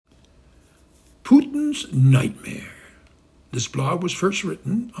Putin's Nightmare. This blog was first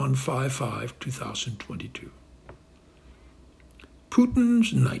written on 5/5/2022.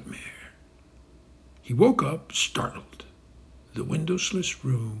 Putin's Nightmare. He woke up startled. The windowless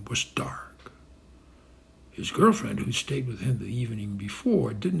room was dark. His girlfriend, who stayed with him the evening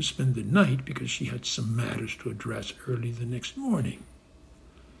before, didn't spend the night because she had some matters to address early the next morning.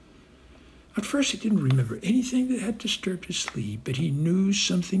 At first, he didn't remember anything that had disturbed his sleep, but he knew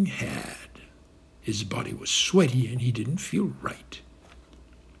something had. His body was sweaty and he didn't feel right.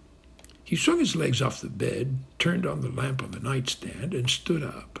 He swung his legs off the bed, turned on the lamp on the nightstand, and stood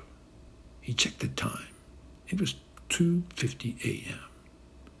up. He checked the time. It was 2:50 a.m.,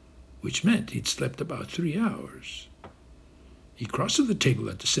 which meant he'd slept about 3 hours. He crossed to the table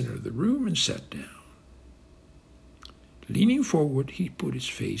at the center of the room and sat down. Leaning forward, he put his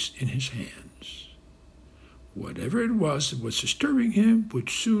face in his hands. Whatever it was that was disturbing him would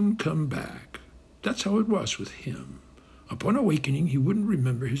soon come back. That's how it was with him. Upon awakening, he wouldn't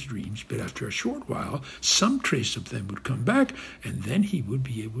remember his dreams, but after a short while, some trace of them would come back, and then he would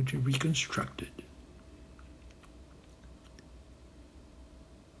be able to reconstruct it.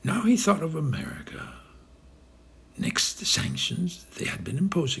 Now he thought of America. Next, the sanctions they had been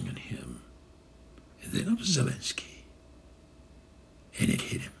imposing on him, and then of Zelensky. And it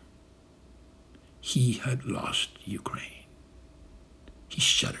hit him. He had lost Ukraine. He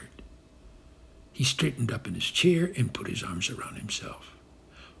shuddered. He straightened up in his chair and put his arms around himself.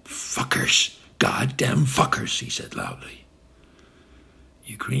 "Fuckers! Goddamn fuckers!" he said loudly.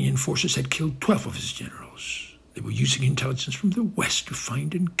 Ukrainian forces had killed 12 of his generals. They were using intelligence from the West to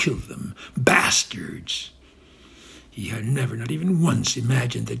find and kill them. Bastards! He had never, not even once,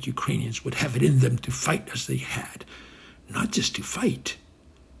 imagined that Ukrainians would have it in them to fight as they had. Not just to fight,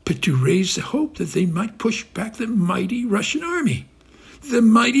 but to raise the hope that they might push back the mighty Russian army. The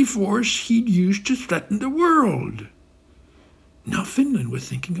mighty force he'd used to threaten the world. Now Finland was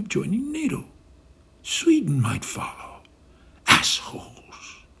thinking of joining NATO. Sweden might follow.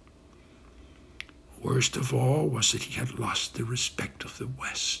 Assholes. Worst of all was that he had lost the respect of the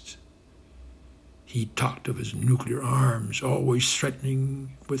West. He talked of his nuclear arms, always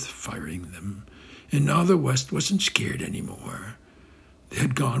threatening with firing them, and now the West wasn't scared anymore. They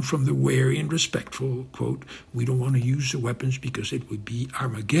had gone from the wary and respectful, quote, "we don't want to use the weapons because it would be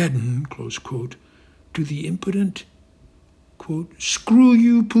Armageddon," close quote, to the impotent, quote, "screw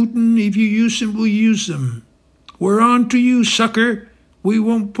you, Putin, if you use them, we'll use them. We're on to you, sucker. We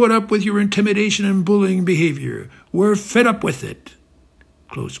won't put up with your intimidation and bullying behavior. We're fed up with it,"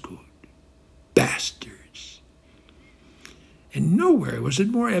 close quote. Bastards. And nowhere was it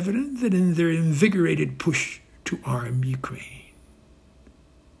more evident than in their invigorated push to arm Ukraine.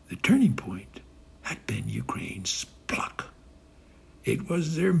 The turning point had been Ukraine's pluck. It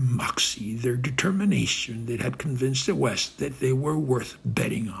was their moxie, their determination that had convinced the West that they were worth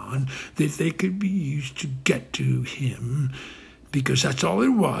betting on, that they could be used to get to him, because that's all it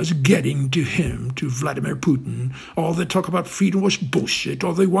was, getting to him, to Vladimir Putin. All the talk about freedom was bullshit.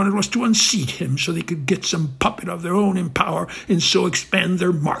 All they wanted was to unseat him so they could get some puppet of their own in power and so expand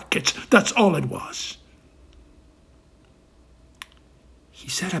their markets. That's all it was. He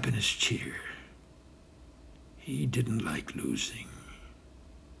sat up in his chair. He didn't like losing.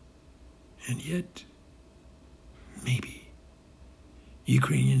 And yet, maybe,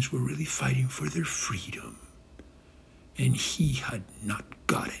 Ukrainians were really fighting for their freedom. And he had not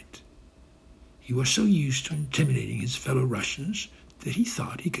got it. He was so used to intimidating his fellow Russians that he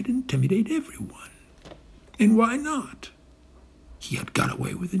thought he could intimidate everyone. And why not? He had got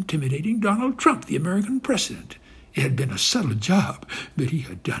away with intimidating Donald Trump, the American president. It had been a subtle job, but he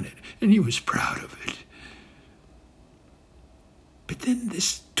had done it, and he was proud of it. But then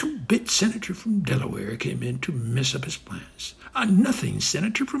this two-bit senator from Delaware came in to mess up his plans. A nothing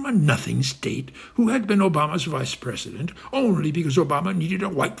senator from a nothing state who had been Obama's vice president only because Obama needed a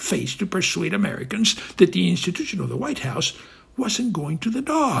white face to persuade Americans that the institution of the White House wasn't going to the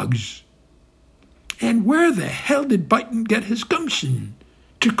dogs. And where the hell did Biden get his gumption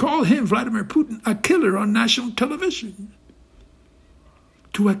to call him, Vladimir Putin, a killer on national television?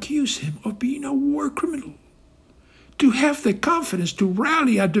 To accuse him of being a war criminal? To have the confidence to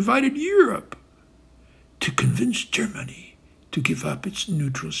rally a divided Europe? To convince Germany to give up its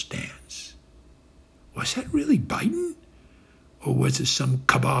neutral stance? Was that really Biden? Or was it some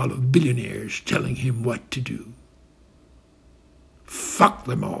cabal of billionaires telling him what to do? Fuck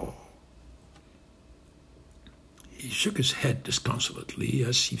them all. He shook his head disconsolately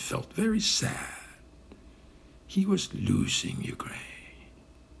as he felt very sad. He was losing Ukraine.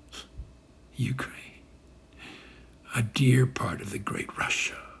 Ukraine, a dear part of the great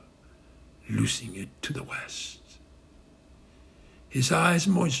Russia, losing it to the West. His eyes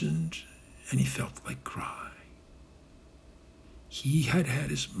moistened, and he felt like crying. He had had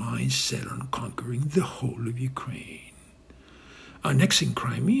his mind set on conquering the whole of Ukraine. Annexing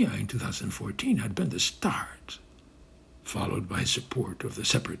Crimea in 2014 had been the start, followed by support of the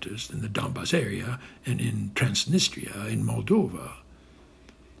separatists in the Donbas area and in Transnistria in Moldova.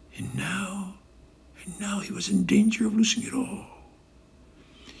 And now he was in danger of losing it all.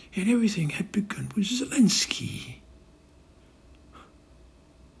 And everything had begun with Zelensky.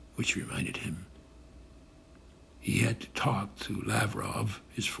 Which reminded him he had to talk to Lavrov,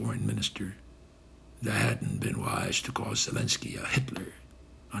 his foreign minister. That hadn't been wise to call Zelensky a Hitler.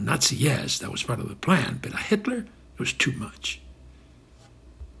 A Nazi, yes, that was part of the plan, but a Hitler, it was too much.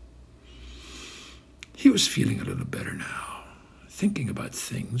 He was feeling a little better now. Thinking about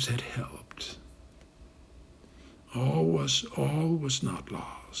things had helped. All was not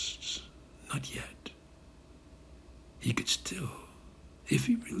lost. Not yet. He could still, if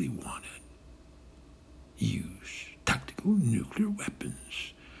he really wanted, use tactical nuclear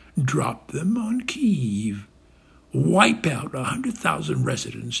weapons, drop them on Kyiv, wipe out 100,000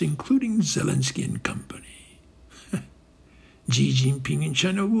 residents, including Zelensky and company. Xi Jinping in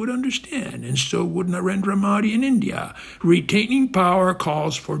China would understand, and so would Narendra Modi in India. Retaining power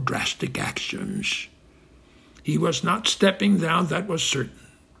calls for drastic actions. He was not stepping down, that was certain.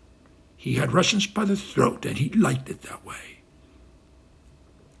 He had Russians by the throat, and he liked it that way.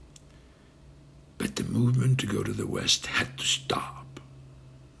 But the movement to go to the West had to stop.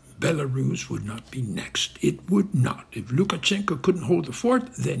 Belarus would not be next. It would not. If Lukashenko couldn't hold the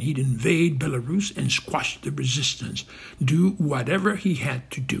fort, then he'd invade Belarus and squash the resistance, do whatever he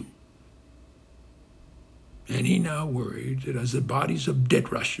had to do. And he now worried that as the bodies of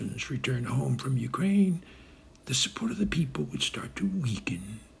dead Russians returned home from Ukraine, the support of the people would start to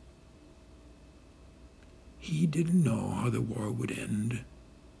weaken. He didn't know how the war would end.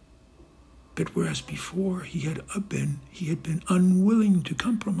 But whereas before he had been unwilling to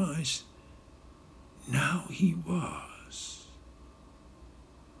compromise, now he was.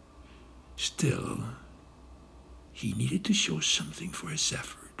 Still, he needed to show something for his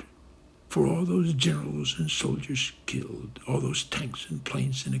effort, for all those generals and soldiers killed, all those tanks and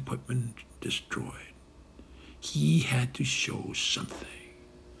planes and equipment destroyed. He had to show something.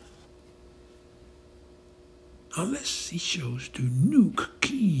 Unless he chose to nuke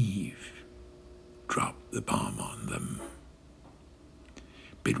Kyiv, drop the bomb on them.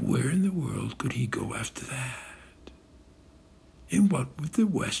 But where in the world could he go after that? And what would the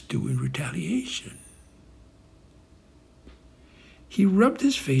West do in retaliation? He rubbed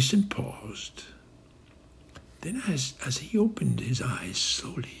his face and paused. Then as he opened his eyes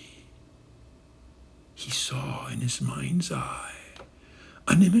slowly, he saw in his mind's eye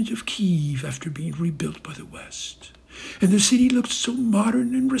an image of Kyiv after being rebuilt by the West. And the city looked so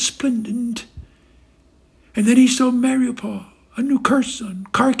modern and resplendent. And then he saw Mariupol, a new Kherson,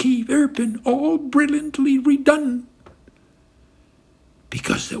 Kharkiv, Irpin, all brilliantly redone.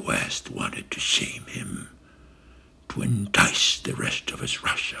 Because the West wanted to shame him, to entice the rest of his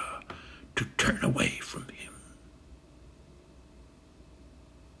Russia to turn away from him.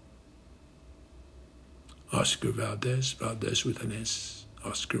 Oscar Valdez, Valdez with an S,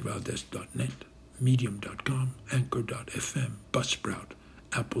 OscarValdez.net, Medium.com, Anchor.fm, Buzzsprout,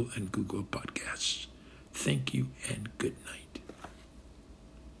 Apple and Google Podcasts. Thank you and good night.